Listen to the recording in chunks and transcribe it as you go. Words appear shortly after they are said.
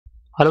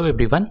Hello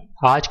everyone.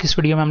 आज की इस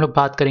वीडियो में हम लोग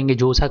बात करेंगे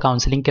जोसा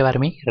काउंसलिंग के बारे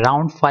में,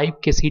 राउंड 5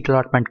 के सीट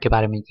अलॉटमेंट के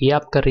बारे में। ये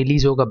आपका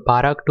रिलीज होगा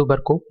 12 अक्टूबर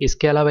को।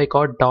 इसके अलावा एक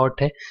और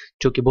डाउट है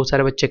जो कि बहुत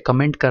सारे बच्चे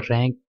कमेंट कर रहे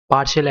हैं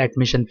पार्शियल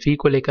एडमिशन फी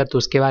को लेकर, तो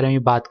उसके बारे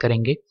में बात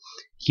करेंगे।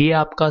 ये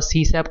आपका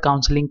CSAP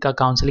काउंसलिंग का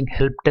काउंसलिंग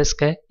हेल्प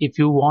डेस्क है। If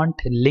you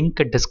want,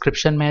 link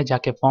description में है,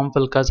 जाके फॉर्म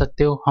फिल कर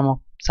सकते हो। हम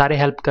सारे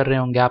हेल्प कर रहे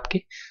होंगे आपके,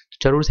 तो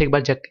जरूर से एक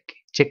बार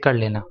चेक कर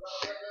लेना।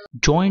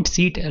 जॉइंट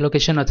सीट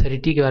एलोकेशन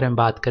अथॉरिटी के बारे में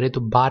बात करें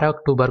तो 12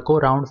 अक्टूबर को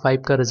राउंड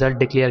 5 का रिजल्ट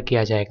डिक्लेयर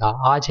किया जाएगा।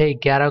 आज है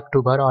 11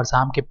 अक्टूबर और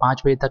शाम के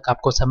 5 बजे तक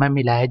आपको समय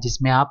मिला है,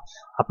 जिसमें आप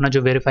अपना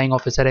जो वेरीफाइंग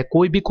ऑफिसर है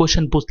कोई भी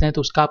क्वेश्चन पूछते हैं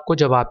तो उसका आपको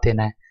जवाब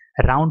देना है।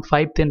 राउंड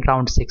 5 देन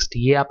राउंड 6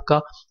 ये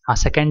आपका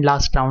सेकेंड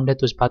लास्ट राउंड है,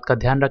 तो इस बात का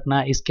ध्यान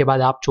रखना। इसके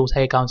बाद आप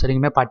जोसा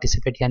काउंसलिंग में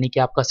पार्टिसिपेट, यानी कि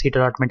आपका सीट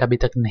अलॉटमेंट अभी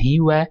तक नहीं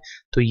हुआ है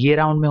तो ये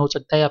राउंड में हो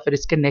सकता है या फिर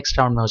इसके नेक्स्ट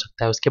राउंड में हो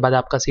सकता है। उसके बाद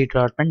आपका सीट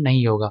अलॉटमेंट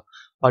नहीं होगा।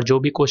 और जो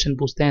भी क्वेश्चन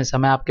पूछते हैं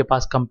समय आपके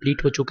पास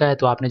कंप्लीट हो चुका है,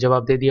 तो आपने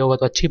जवाब दे दिया होगा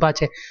तो अच्छी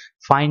बात है।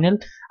 फाइनल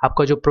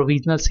आपका जो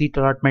प्रोविजनल सीट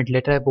अलॉटमेंट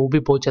लेटर है वो भी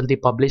बहुत जल्दी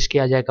पब्लिश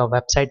किया जाएगा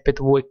वेबसाइट पे,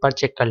 तो वो एक बार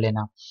चेक कर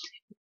लेना।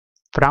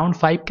 राउंड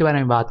 5 के बारे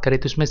में बात करें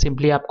तो इसमें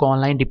सिंपली आपको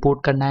ऑनलाइन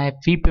रिपोर्ट करना है,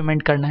 फी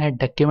पेमेंट करना है,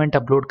 डॉक्यूमेंट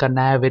अपलोड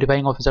करना है,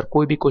 वेरीफाइंग ऑफिसर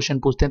कोई भी क्वेश्चन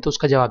पूछते हैं तो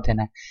उसका जवाब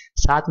देना है।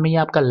 साथ में ये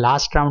आपका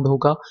लास्ट राउंड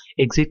होगा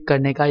एग्जिट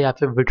करने का या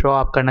फिर विड्रॉ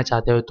आप करना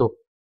चाहते हो तो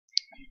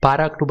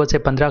 12 अक्टूबर से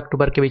 15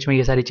 अक्टूबर के बीच में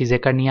ये सारी चीज़ें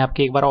करनी है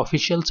आपकी। एक बार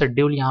ऑफिशियल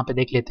शेड्यूल यहाँ पे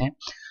देख लेते हैं,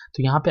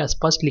 तो यहाँ पे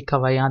स्पष्ट लिखा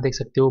हुआ है, यहाँ देख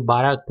सकते हो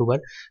 12 अक्टूबर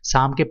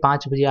शाम के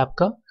 5 बजे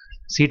आपका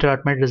सीट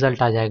अलॉटमेंट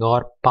रिजल्ट आ जाएगा।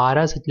 और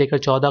 12 से लेकर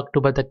 14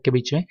 अक्टूबर तक के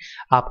बीच में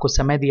आपको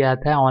समय दिया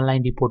जाता है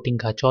ऑनलाइन रिपोर्टिंग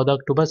का, 14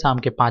 अक्टूबर शाम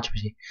के 5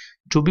 बजे।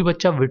 जो भी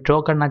बच्चा विड्रॉ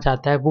करना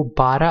चाहता है वो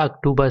 12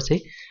 अक्टूबर से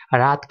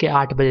रात के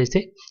 8 बजे से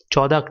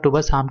 14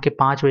 अक्टूबर शाम के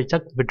 5 बजे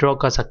तक विड्रॉ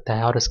कर सकता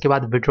है। और उसके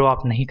बाद विड्रॉ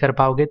आप नहीं कर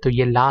पाओगे तो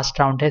ये लास्ट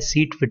राउंड है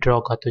सीट विड्रॉ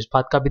का, तो इस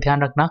बात का भी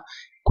ध्यान रखना।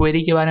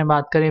 क्वेरी के बारे में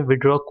बात करें,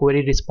 विड्रॉ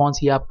क्वेरी रिस्पॉन्स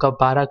ये आपका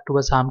 12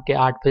 अक्टूबर शाम के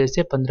 8 बजे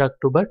से 15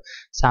 अक्टूबर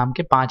शाम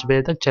के 5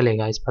 बजे तक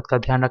चलेगा, इस बात का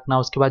ध्यान रखना।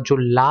 उसके बाद जो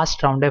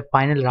लास्ट राउंड है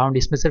फाइनल राउंड,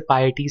 इसमें सिर्फ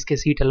IITs के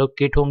सीट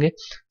एलोकेट होंगे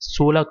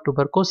 16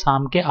 अक्टूबर को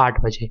शाम के 8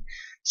 बजे।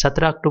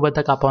 17 अक्टूबर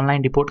तक आप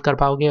ऑनलाइन रिपोर्ट कर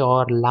पाओगे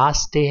और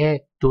लास्ट डे है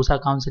जोसा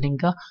काउंसलिंग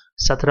का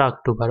 17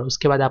 अक्टूबर।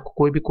 उसके बाद आपको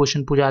कोई भी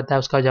क्वेश्चन पूछा जाता है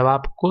उसका जवाब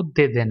आपको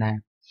दे देना है।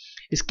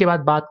 इसके बाद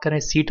बात करें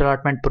सीट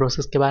अलॉटमेंट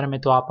प्रोसेस के बारे में,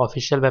 तो आप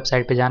ऑफिशियल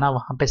वेबसाइट पे जाना,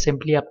 वहाँ पे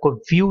सिंपली आपको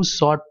view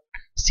short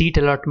seat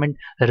allotment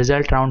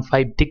result round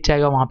 5 दिख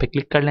जाएगा, वहाँ पे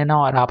क्लिक कर लेना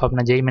और आप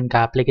अपना JEE मेन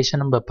का application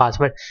number,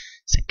 password,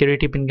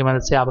 security pin की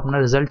मदद से आप अपना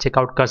रिजल्ट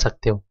चेकआउट कर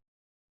सकते हो।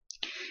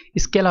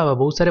 इसके अलावा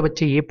बहुत सारे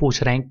बच्चे ये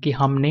पूछ रहे हैं कि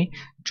हमने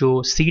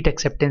जो सीट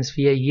एक्सेप्टेंस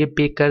फी है ये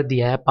पे कर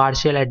दिया है,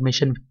 पार्शियल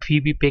एडमिशन फी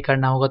भी पे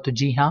करना होगा। तो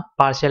जी हाँ,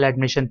 पार्शियल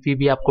एडमिशन फी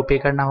भी आपको पे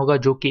करना होगा,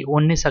 जो कि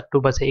 19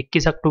 अक्टूबर से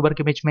 21 अक्टूबर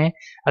के बीच में है।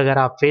 अगर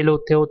आप फेल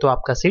होते हो तो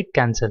आपका सीट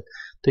कैंसिल,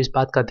 तो इस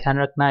बात का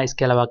ध्यान रखना है।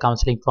 इसके अलावा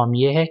काउंसलिंग फॉर्म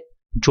ये है,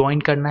 ज्वाइन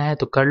करना है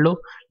तो कर लो,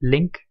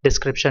 लिंक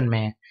डिस्क्रिप्शन में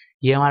है।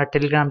 ये हमारा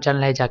टेलीग्राम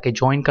चैनल है, जाके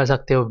ज्वाइन कर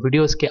सकते हो।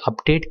 वीडियोस के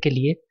अपडेट के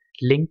लिए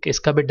लिंक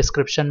इसका भी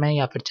डिस्क्रिप्शन में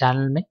या फिर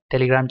चैनल में,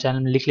 टेलीग्राम चैनल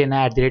में लिख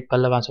लेना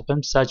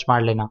 @पल्लवाशुफिल्म्स सर्च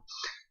मार लेना।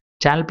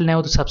 चैनल पर नए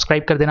हो तो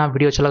सब्सक्राइब कर देना,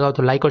 वीडियो अच्छा लगा हो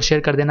तो लाइक और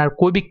शेयर कर देना, और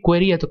कोई भी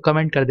क्वेरी है तो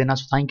कमेंट कर देना।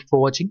 So thank you for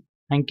watching,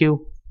 thank you.